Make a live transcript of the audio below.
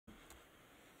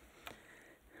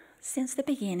Since the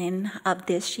beginning of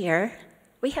this year,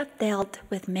 we have dealt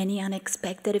with many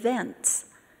unexpected events.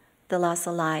 The loss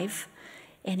of life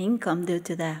and income due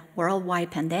to the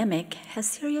worldwide pandemic has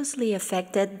seriously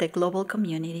affected the global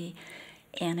community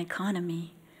and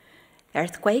economy.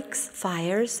 Earthquakes,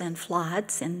 fires, and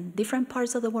floods in different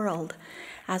parts of the world,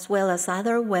 as well as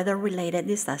other weather-related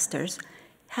disasters,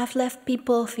 have left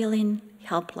people feeling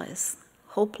helpless,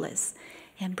 hopeless,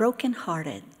 and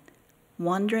brokenhearted,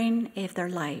 wondering if their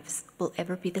lives will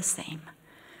ever be the same.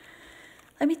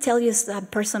 Let me tell you a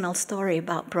personal story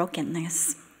about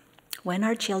brokenness. When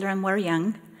our children were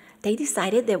young, they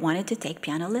decided they wanted to take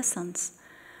piano lessons.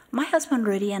 My husband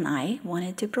Rudy and I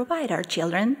wanted to provide our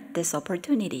children this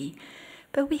opportunity,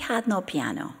 but we had no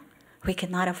piano. We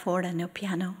could not afford a new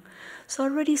piano, so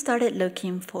Rudy started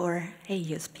looking for a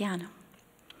used piano.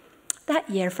 That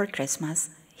year for Christmas,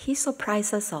 he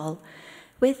surprised us all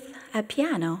with a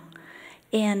piano,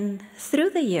 and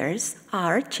through the years,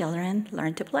 our children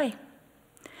learned to play.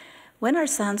 When our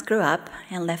sons grew up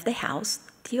and left the house,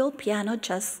 the old piano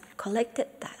just collected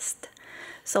dust,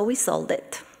 so we sold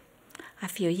it. A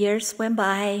few years went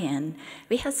by and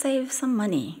we had saved some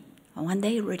money. One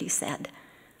day Rudy said,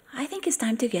 "I think it's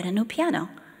time to get a new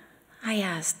piano." I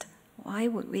asked, "Why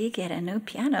would we get a new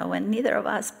piano when neither of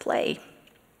us play?"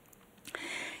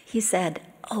 He said,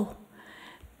 "Oh,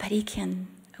 but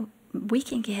we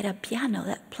can get a piano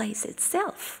that plays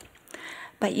itself.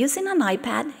 By using an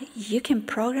iPad, you can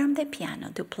program the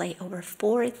piano to play over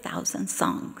 4,000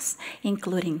 songs,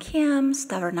 including hymns,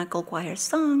 tabernacle choir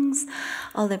songs,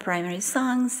 all the primary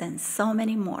songs, and so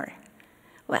many more."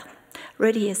 Well,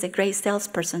 Rudy is a great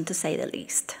salesperson, to say the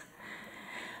least.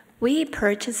 We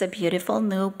purchased a beautiful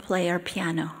new player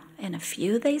piano, and a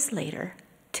few days later,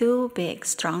 two big,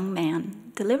 strong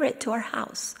men delivered it to our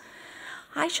house.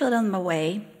 I showed them the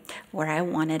way where I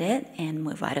wanted it and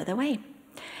moved out of the way.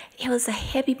 It was a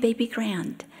heavy baby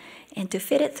grand, and to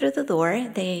fit it through the door,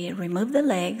 they removed the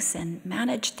legs and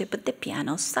managed to put the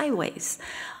piano sideways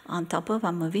on top of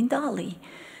a moving dolly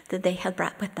that they had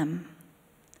brought with them.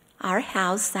 Our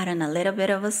house sat on a little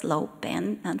bit of a slope,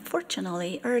 and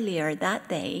unfortunately, earlier that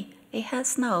day, it had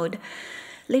snowed,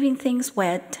 leaving things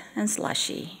wet and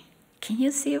slushy. Can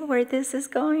you see where this is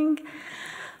going?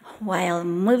 While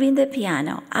moving the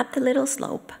piano up the little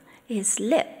slope, it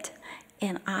slipped,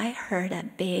 and I heard a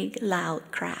big, loud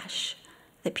crash.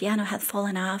 The piano had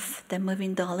fallen off the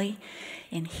moving dolly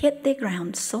and hit the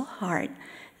ground so hard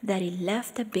that it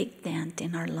left a big dent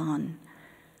in our lawn.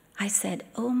 I said,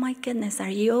 "Oh my goodness,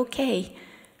 are you okay?"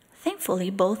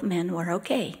 Thankfully, both men were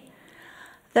okay.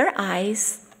 Their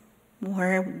eyes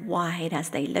were wide as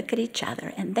they looked at each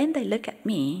other, and then they looked at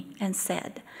me and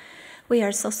said, "We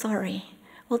are so sorry.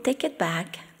 We'll take it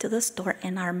back to the store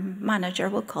and our manager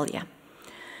will call you."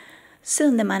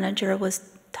 Soon the manager was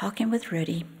talking with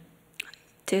Rudy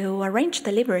to arrange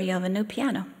delivery of a new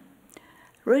piano.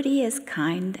 Rudy is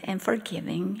kind and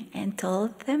forgiving and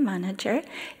told the manager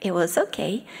it was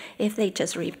okay if they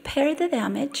just repaired the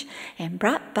damage and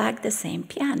brought back the same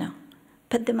piano.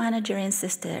 But the manager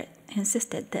insisted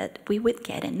that we would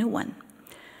get a new one.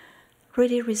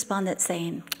 Rudy responded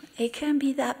saying, "It can't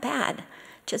be that bad.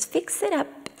 Just fix it up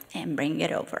and bring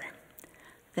it over."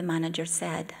 The manager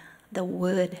said, "The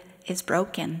wood is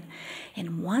broken,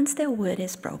 and once the wood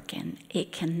is broken,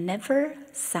 it can never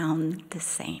sound the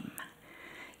same.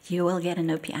 You will get a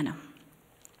new piano."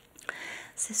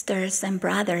 Sisters and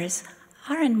brothers,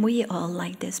 aren't we all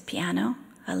like this piano,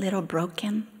 a little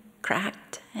broken,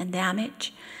 cracked, and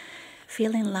damaged,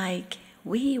 feeling like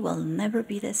we will never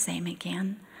be the same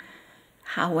again?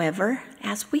 However,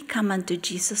 as we come unto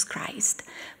Jesus Christ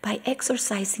by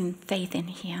exercising faith in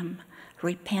Him,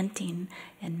 repenting,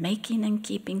 and making and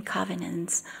keeping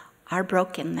covenants, our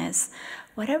brokenness,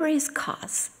 whatever is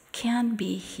caused, can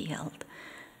be healed.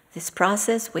 This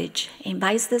process, which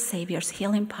invites the Savior's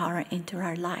healing power into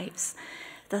our lives,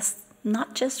 does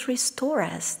not just restore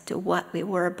us to what we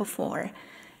were before,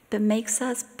 but makes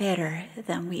us better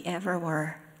than we ever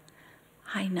were.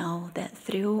 I know that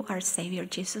through our Savior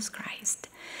Jesus Christ,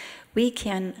 we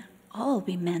can all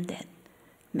be mended,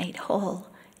 made whole,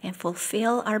 and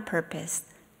fulfill our purpose,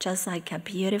 just like a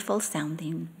beautiful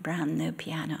sounding brand new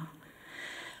piano.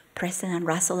 President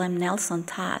Russell M. Nelson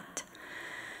taught,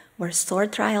 where sore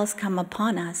trials come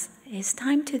upon us, it's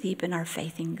time to deepen our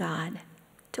faith in God,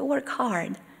 to work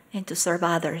hard, and to serve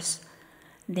others.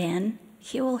 Then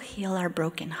He will heal our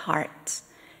broken hearts.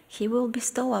 He will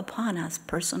bestow upon us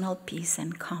personal peace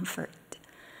and comfort.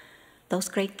 Those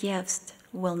great gifts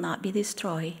will not be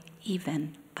destroyed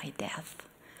even by death.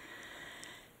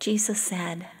 Jesus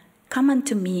said, "Come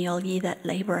unto me, all ye that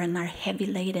labor and are heavy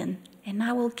laden, and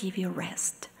I will give you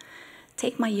rest.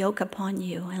 Take my yoke upon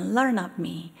you and learn of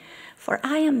me, for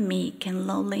I am meek and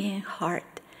lowly in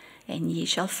heart, and ye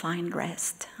shall find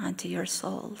rest unto your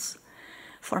souls.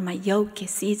 For my yoke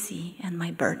is easy and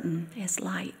my burden is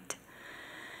light.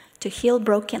 To heal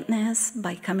brokenness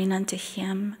by coming unto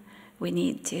him, we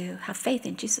need to have faith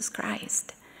in Jesus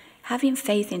Christ. Having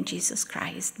faith in Jesus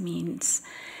Christ means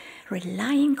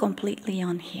relying completely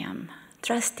on him,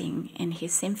 trusting in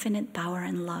his infinite power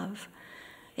and love.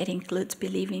 It includes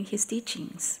believing his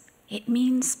teachings. It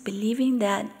means believing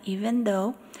that even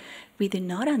though we do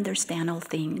not understand all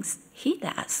things, he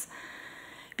does,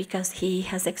 because he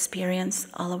has experienced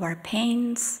all of our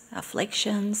pains,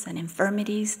 afflictions, and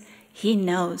infirmities. He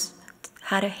knows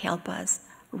how to help us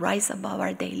rise above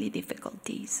our daily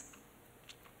difficulties.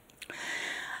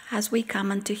 As we come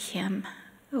unto him,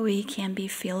 we can be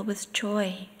filled with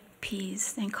joy,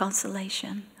 peace, and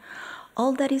consolation.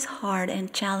 All that is hard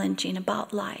and challenging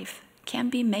about life can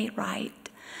be made right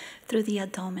through the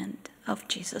atonement of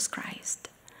Jesus Christ.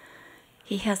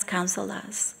 He has counseled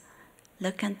us.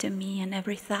 Look unto me in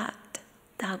every thought,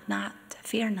 doubt not,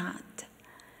 fear not.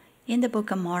 In the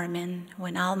Book of Mormon,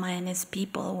 when Alma and his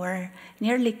people were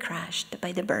nearly crushed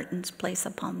by the burdens placed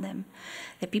upon them,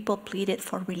 the people pleaded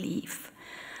for relief.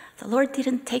 The Lord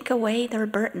didn't take away their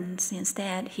burdens.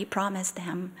 Instead, he promised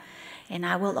them, and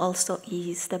I will also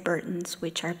ease the burdens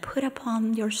which are put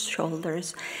upon your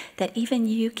shoulders, that even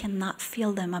you cannot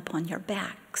feel them upon your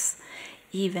backs,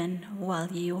 even while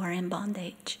you are in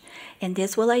bondage. And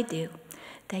this will I do,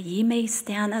 that ye may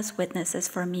stand as witnesses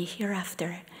for me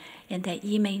hereafter, and that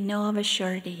ye may know of a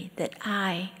surety that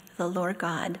I, the Lord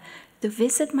God, do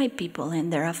visit my people in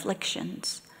their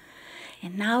afflictions.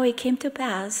 And now it came to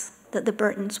pass that the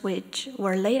burdens which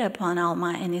were laid upon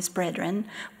Alma and his brethren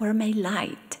were made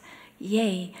light.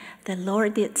 Yea, the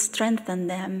Lord did strengthen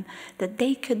them, that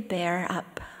they could bear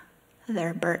up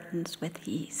their burdens with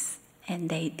ease. And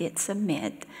they did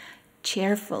submit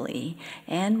cheerfully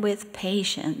and with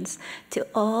patience to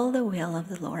all the will of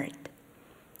the Lord.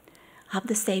 Of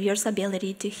the Savior's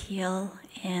ability to heal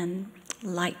and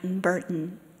lighten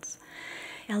burdens,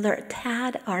 Elder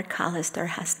Tad R. Callister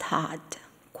has taught,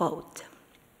 quote,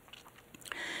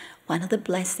 one of the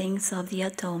blessings of the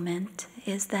atonement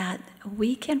is that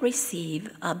we can receive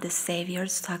of the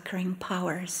Savior's succoring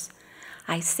powers.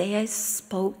 Isaiah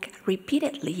spoke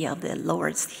repeatedly of the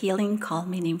Lord's healing,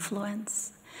 calming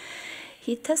influence.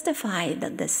 He testified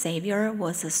that the Savior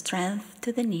was a strength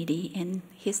to the needy in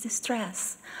his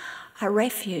distress, a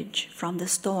refuge from the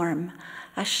storm,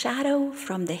 a shadow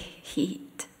from the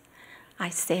heat.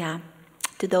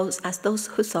 As those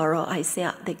who sorrow,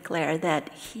 Isaiah declared that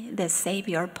the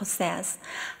Savior possessed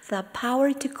the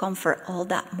power to comfort all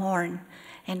that mourn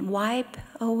and wipe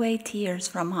away tears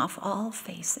from off all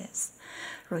faces,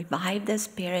 revive the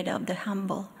spirit of the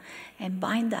humble, and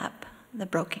bind up the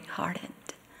brokenhearted.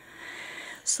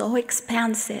 So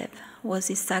expansive was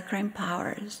his succoring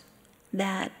powers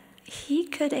that he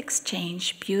could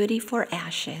exchange beauty for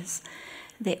ashes,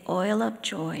 the oil of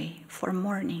joy for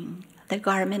mourning, the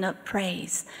garment of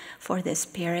praise for the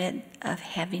spirit of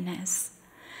heaviness.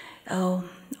 Oh,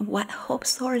 what hope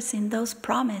soars in those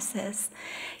promises.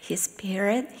 His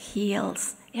spirit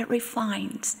heals, it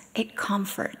refines, it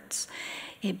comforts,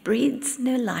 it breathes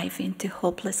new life into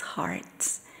hopeless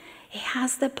hearts. It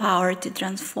has the power to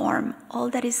transform all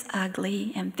that is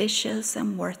ugly and vicious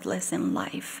and worthless in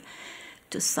life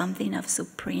to something of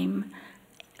supreme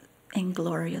and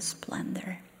glorious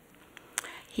splendor.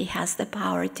 He has the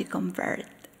power to convert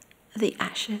the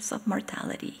ashes of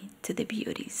mortality to the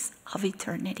beauties of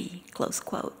eternity, close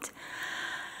quote.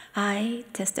 I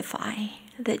testify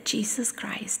that Jesus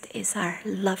Christ is our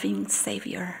loving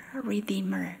Savior,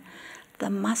 Redeemer, the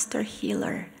Master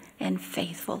Healer, and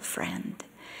faithful friend.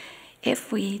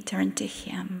 If we turn to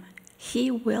him,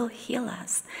 he will heal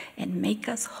us and make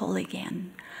us whole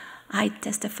again. I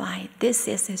testify this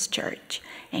is his church,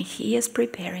 and he is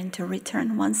preparing to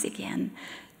return once again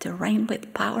to reign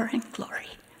with power and glory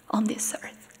on this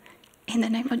earth. In the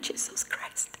name of Jesus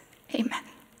Christ, amen.